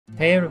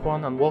Hey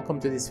everyone, and welcome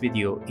to this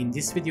video. In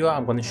this video,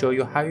 I'm going to show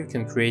you how you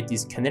can create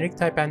this kinetic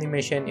type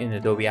animation in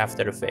Adobe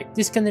After Effects.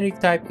 This kinetic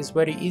type is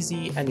very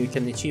easy and you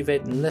can achieve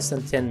it in less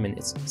than 10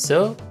 minutes.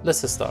 So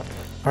let's start.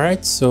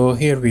 Alright, so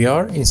here we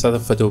are inside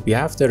of Adobe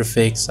After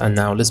Effects, and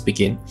now let's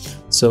begin.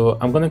 So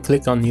I'm going to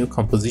click on new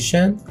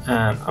composition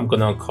and I'm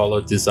going to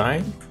color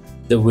design.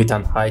 The width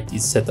and height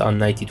is set on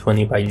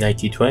 9020 by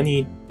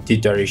 9020. The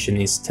duration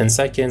is 10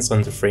 seconds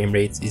and the frame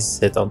rate is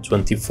set on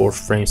 24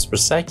 frames per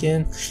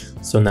second.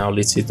 So now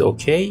let's hit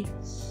OK.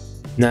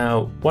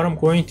 Now what I'm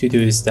going to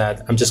do is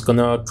that I'm just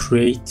gonna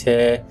create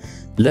a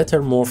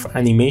letter morph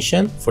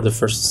animation for the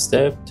first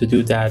step. To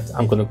do that,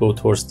 I'm gonna go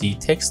towards the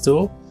text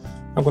tool.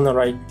 I'm gonna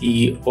write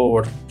the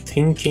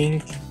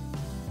overthinking,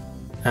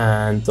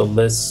 and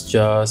let's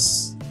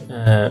just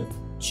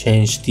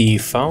change the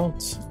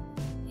font.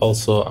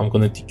 Also, I'm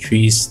gonna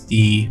decrease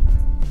the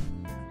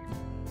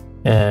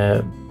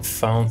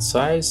font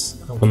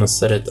size. I'm gonna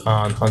set it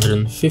on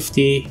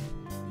 150,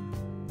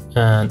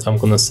 and I'm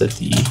gonna set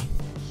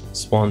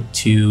this one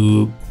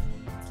to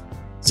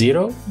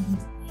 0,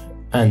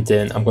 and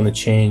then I'm gonna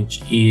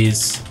change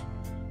is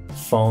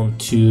font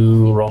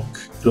to rock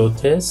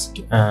grotesque,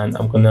 and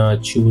I'm gonna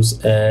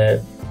choose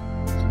a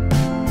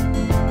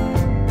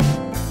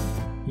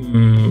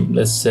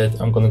let's say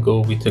I'm gonna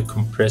go with a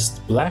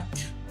compressed black.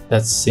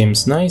 That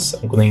seems nice.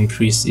 I'm gonna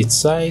increase its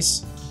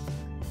size.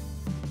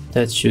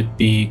 That should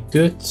be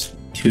good.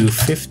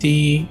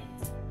 250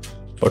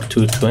 or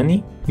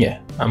 220. Yeah,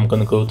 I'm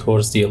gonna go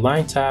towards the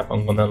align tab.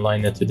 I'm gonna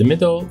align it to the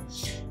middle,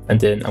 and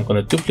then I'm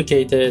gonna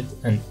duplicate it,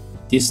 and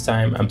this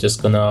time I'm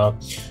just gonna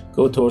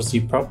go towards the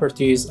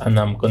properties and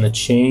I'm gonna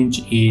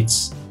change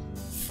its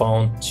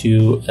font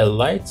to a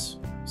light.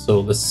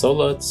 So let's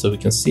solo it so we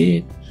can see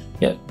it.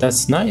 Yeah,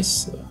 that's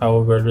nice.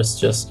 However, let's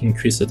just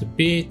increase it a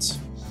bit.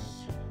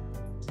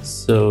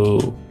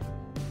 So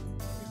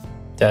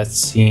that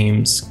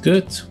seems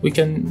good. We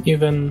can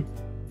even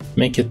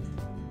make it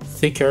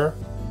thicker.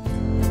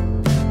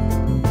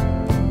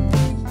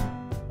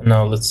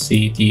 Now let's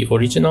see the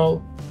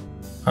original.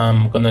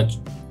 I'm gonna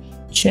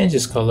change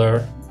this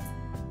color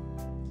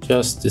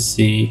just to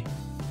see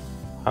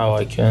how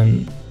I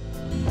can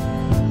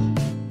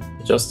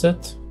adjust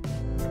it.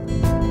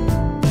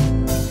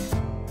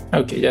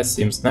 Okay, that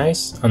seems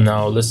nice. And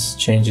now let's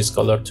change this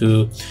color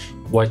to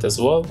white as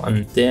well,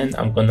 and then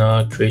I'm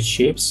gonna create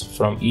shapes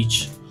from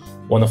each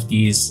one of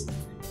these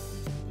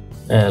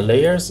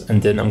layers,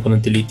 and then I'm gonna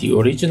delete the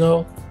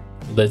original.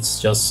 Let's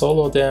just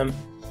solo them,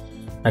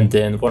 and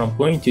then what I'm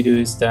going to do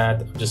is that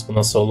I'm just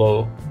gonna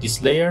solo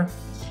this layer,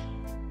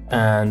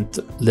 and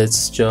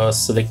let's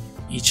just select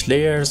each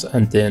layers,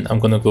 and then I'm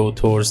gonna go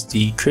towards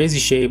the crazy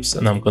shapes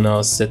and I'm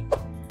gonna set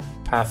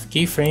path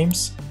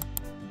keyframes.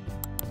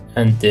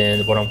 And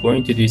then what I'm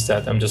going to do is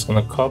that I'm just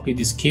gonna copy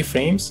these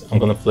keyframes. I'm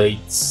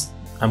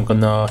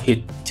gonna hit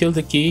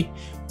tilde key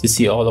to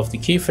see all of the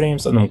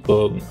keyframes, and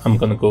I'm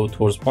gonna go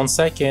towards 1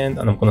 second,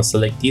 and I'm gonna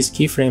select these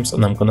keyframes,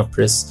 and I'm gonna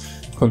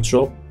press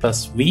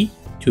Ctrl+V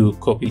to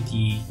copy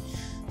the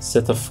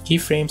set of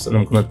keyframes, and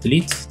I'm gonna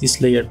delete this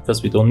layer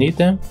because we don't need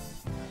them.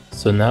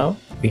 So now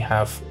we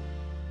have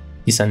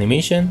this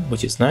animation,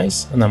 which is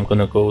nice, and I'm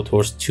gonna go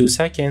towards 2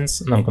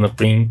 seconds, and I'm gonna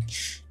bring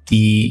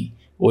the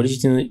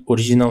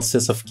original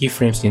set of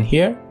keyframes in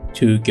here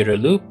to get a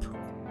loop,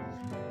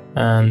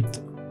 and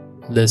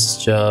let's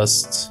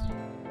just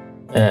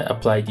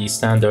apply the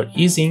standard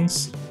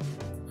easings.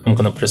 I'm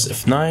gonna press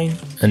F9,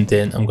 and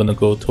then I'm gonna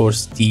go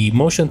towards the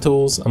motion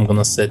tools. I'm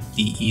gonna set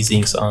the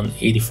easings on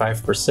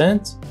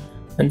 85%,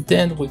 and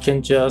then we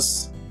can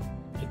just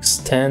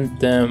extend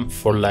them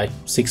for like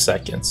 6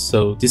 seconds.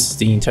 So this is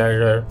the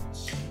entire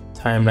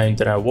timeline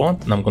that I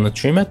want, and I'm gonna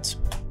trim it.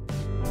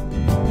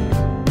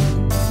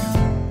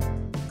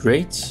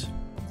 Great.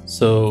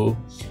 So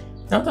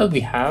now that we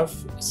have,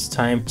 it's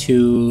time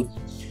to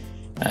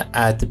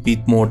add a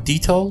bit more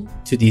detail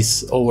to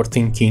this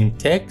overthinking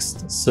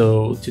text.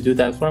 So to do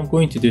that, what I'm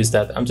going to do is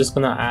that I'm just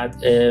gonna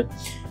add a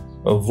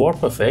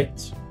warp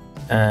effect,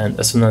 and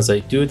as soon as I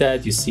do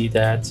that, you see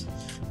that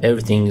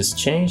everything is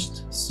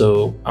changed.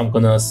 So I'm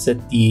gonna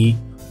set the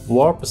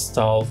warp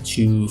style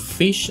to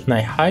fish, and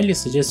I highly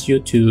suggest you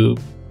to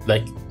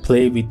like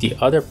play with the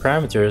other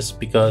parameters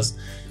because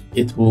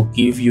it will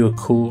give you a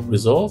cool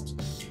result.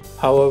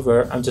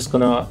 However, I'm just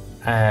gonna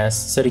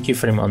set a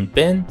keyframe on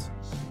bend,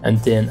 and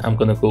then I'm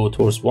gonna go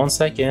towards 1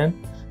 second,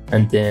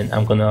 and then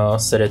I'm gonna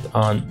set it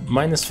on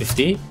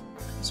 -50.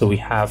 So we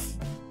have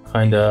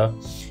kind of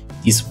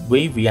this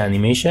wavy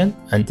animation,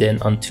 and then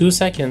on 2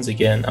 seconds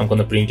again, I'm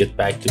gonna bring it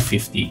back to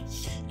 50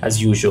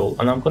 as usual.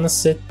 And I'm gonna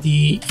set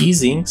the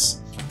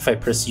easings. If I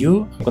press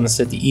U, I'm gonna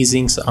set the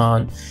easings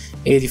on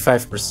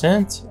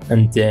 85%,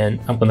 and then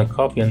I'm gonna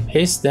copy and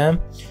paste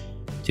them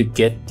to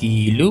get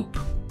the loop.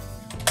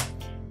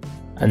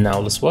 And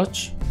now let's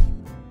watch.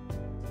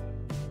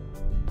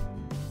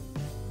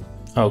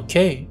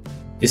 Okay,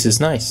 this is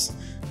nice.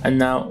 And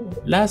now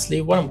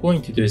lastly, what I'm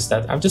going to do is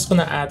that I'm just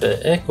gonna add an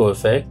echo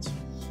effect,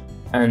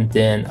 and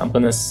then I'm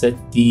gonna set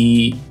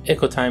the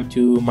echo time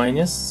to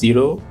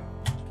 -0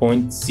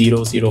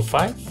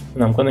 0.005,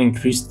 and I'm going to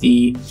increase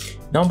the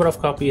number of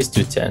copies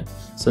to 10.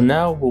 So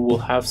now we will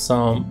have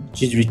some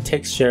jittery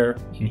texture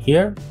in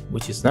here,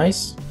 which is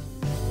nice.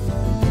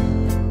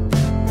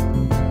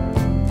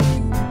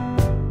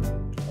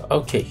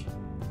 Okay,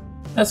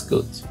 that's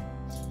good.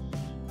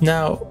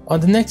 Now on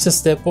the next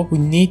step, what we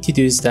need to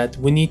do is that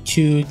we need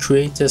to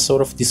create a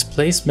sort of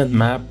displacement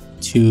map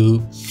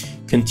to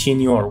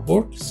continue our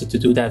work. So to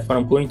do that, what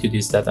I'm going to do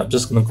is that I'm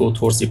just going to go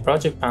towards the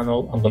project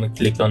panel. I'm going to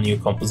click on new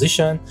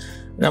composition,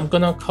 and I'm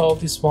going to call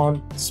this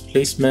one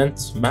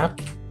displacement map,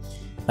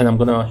 and I'm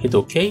going to hit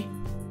OK.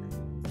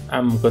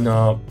 I'm going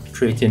to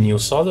create a new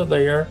solid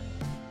layer,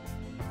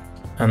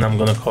 and I'm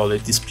going to call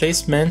it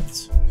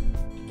displacement.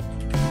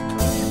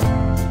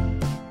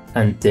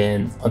 And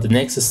then on the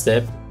next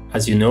step,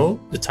 as you know,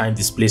 the time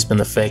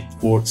displacement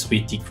effect works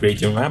with the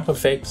gradient ramp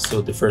effect.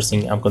 So the first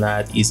thing I'm going to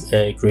add is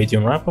a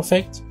gradient ramp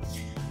effect.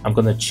 I'm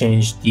going to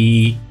change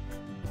the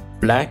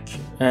black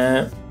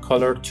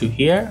color to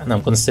here, and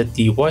I'm going to set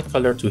the white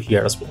color to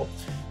here as well.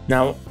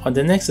 Now on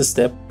the next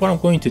step, what I'm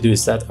going to do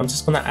is that I'm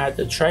just going to add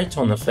a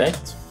tritone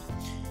effect,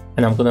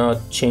 and I'm going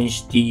to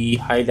change the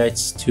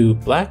highlights to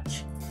black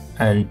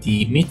and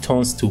the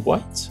midtones to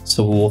white.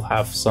 So we'll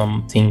have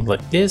something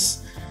like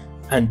this.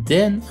 And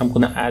then I'm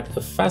going to add a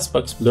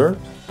fastbox blur,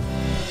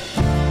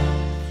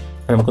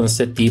 and I'm going to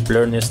set the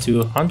blurriness to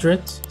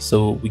 100,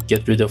 so we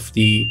get rid of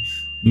the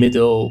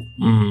middle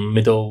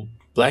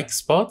black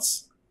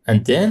spots.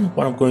 And then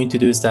what I'm going to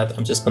do is that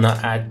I'm just going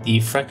to add the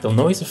fractal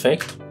noise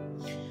effect.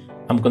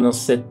 I'm going to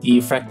set the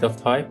fractal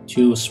type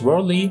to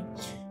swirly,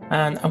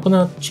 and I'm going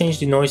to change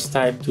the noise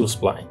type to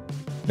spline.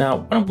 Now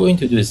what I'm going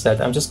to do is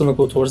that I'm just going to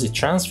go towards the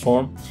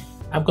transform.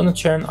 I'm going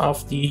to turn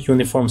off the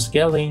uniform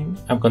scaling.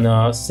 I'm going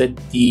to set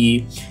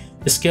the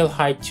scale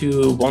height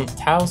to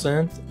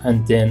 1000,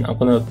 and then I'm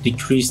going to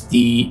decrease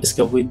the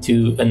scale width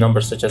to a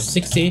number such as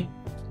 60.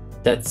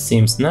 That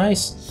seems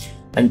nice.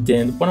 And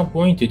then what I'm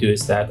going to do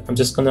is that I'm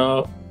just going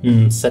to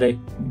set a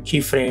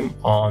keyframe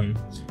on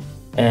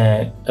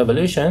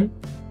evolution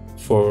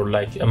for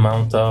like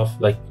amount of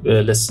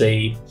let's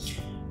say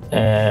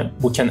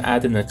we can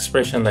add an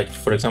expression like,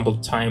 for example,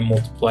 time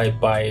multiplied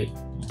by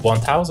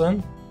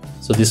 1000.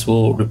 So this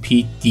will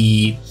repeat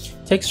the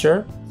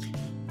texture.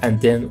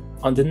 And then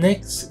on the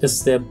next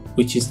step,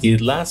 which is the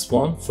last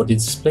one for the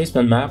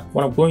displacement map,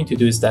 what I'm going to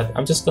do is that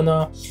I'm just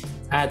gonna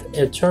add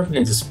a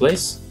turbulent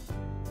displace.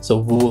 So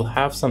we'll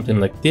have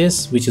something like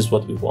this, which is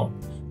what we want.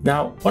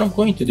 Now what I'm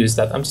going to do is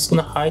that I'm just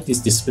gonna hide this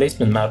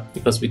displacement map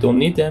because we don't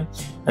need them,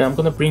 and I'm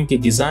gonna bring the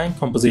design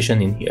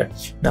composition in here.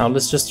 Now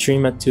let's just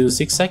trim it to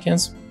 6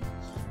 seconds.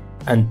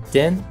 And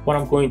then what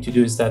I'm going to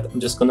do is that I'm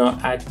just going to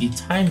add the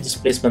time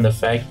displacement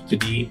effect to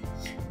the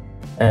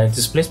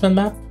displacement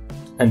map.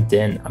 And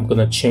then I'm going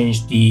to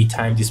change the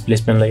time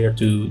displacement layer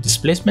to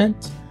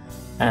displacement.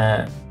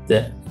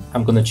 Then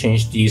I'm going to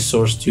change the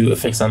source to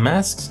effects and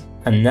masks.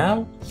 And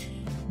now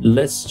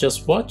let's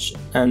just watch.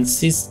 And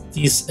since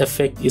this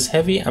effect is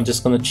heavy, I'm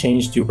just going to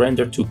change the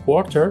render to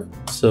quarter.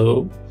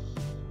 So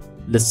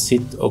let's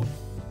hit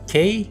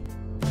OK.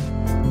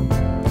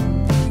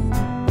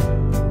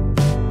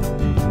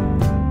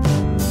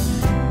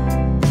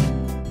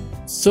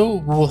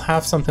 So we'll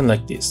have something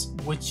like this,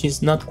 which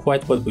is not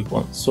quite what we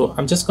want. So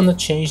I'm just going to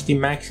change the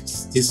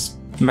max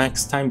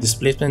time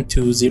displacement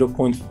to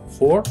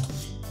 0.4,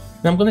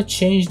 and I'm going to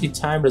change the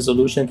time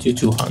resolution to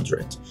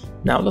 200.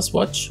 Now let's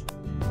watch.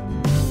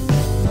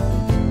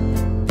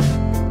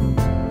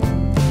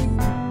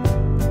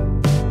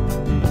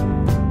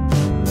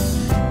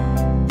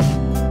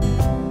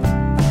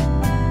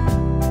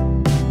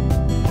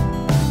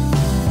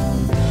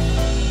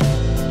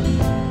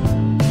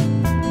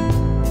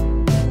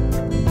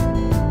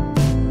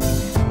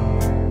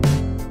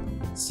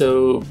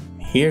 So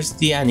here's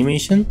the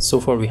animation so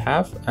far we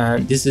have,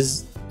 and this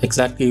is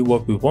exactly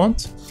what we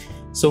want.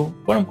 So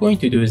what I'm going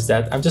to do is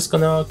that I'm just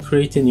gonna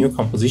create a new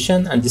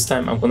composition, and this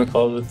time I'm gonna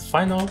call it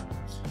final.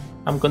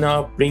 I'm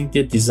gonna bring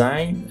the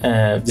design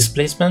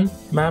displacement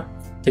map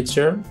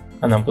texture,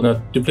 and I'm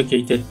gonna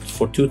duplicate it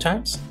for 2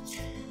 times.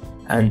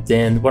 And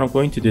then what I'm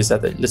going to do is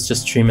that let's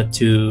just trim it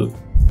to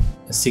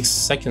 6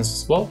 seconds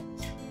as well.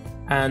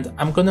 And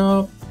I'm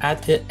gonna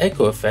add an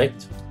echo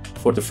effect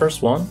for the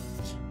first one,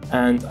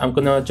 and I'm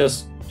gonna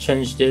just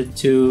change it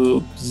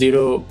to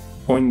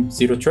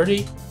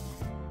 0.030,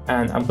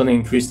 and I'm gonna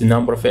increase the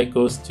number of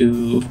echoes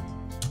to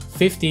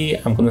 50.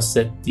 I'm gonna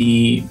set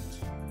the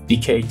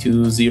decay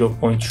to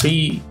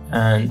 0.3,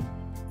 and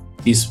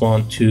this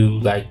one to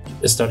like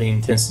starting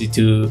intensity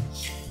to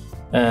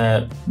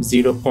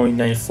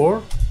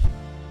 0.94,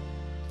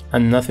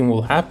 and nothing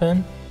will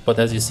happen. But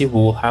as you see, we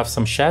will have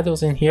some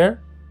shadows in here.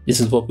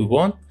 This is what we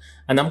want.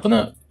 And I'm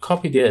gonna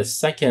copy the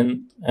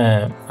second,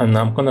 and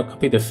I'm gonna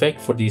copy the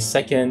effect for the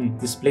second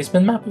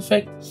displacement map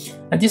effect.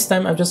 And this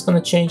time I'm just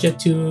gonna change it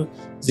to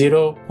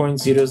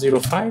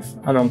 0.005,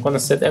 and I'm gonna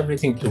set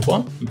everything to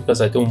 1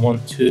 because I don't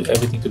want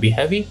everything to be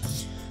heavy.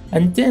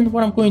 And then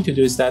what I'm going to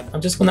do is that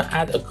I'm just gonna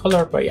add a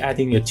color by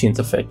adding a tint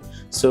effect.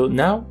 So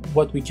now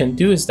what we can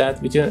do is that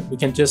we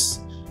can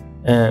just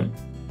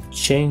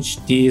change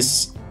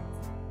this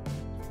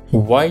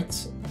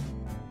white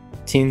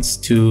tints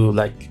to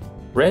like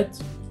red,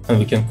 and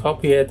we can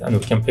copy it and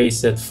we can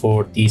paste it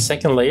for the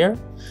second layer,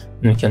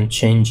 and we can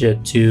change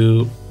it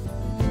to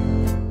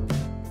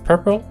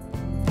purple.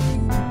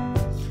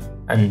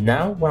 And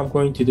now what I'm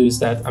going to do is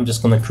that I'm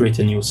just going to create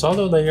a new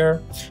solid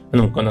layer,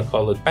 and I'm going to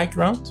call it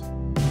background.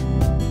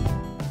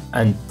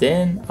 And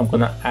then I'm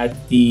going to add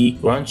the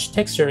grunge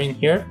texture in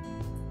here,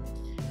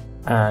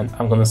 and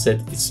I'm going to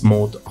set its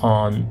mode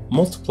on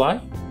multiply.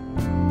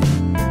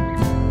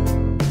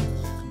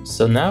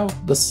 So now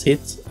let's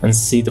hit and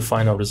see the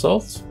final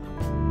result.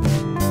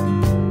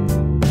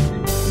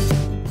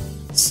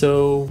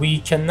 So we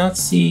cannot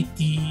see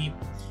the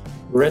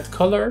red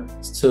color.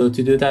 So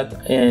to do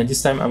that,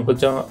 this time I'm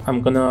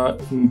gonna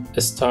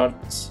start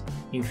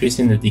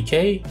increasing the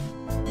decay.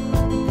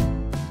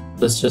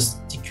 Let's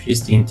just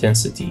decrease the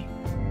intensity.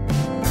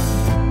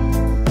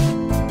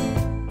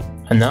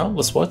 And now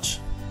let's watch.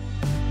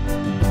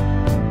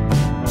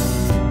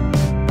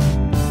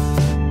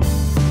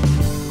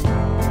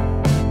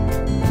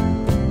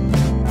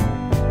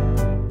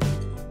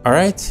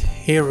 Alright,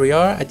 here we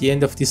are at the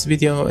end of this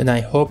video, and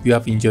I hope you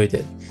have enjoyed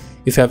it.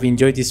 If you have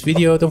enjoyed this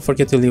video, don't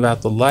forget to leave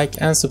out a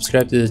like and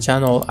subscribe to the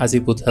channel, as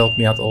it would help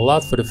me out a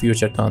lot for the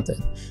future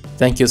content.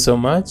 Thank you so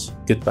much.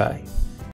 Goodbye.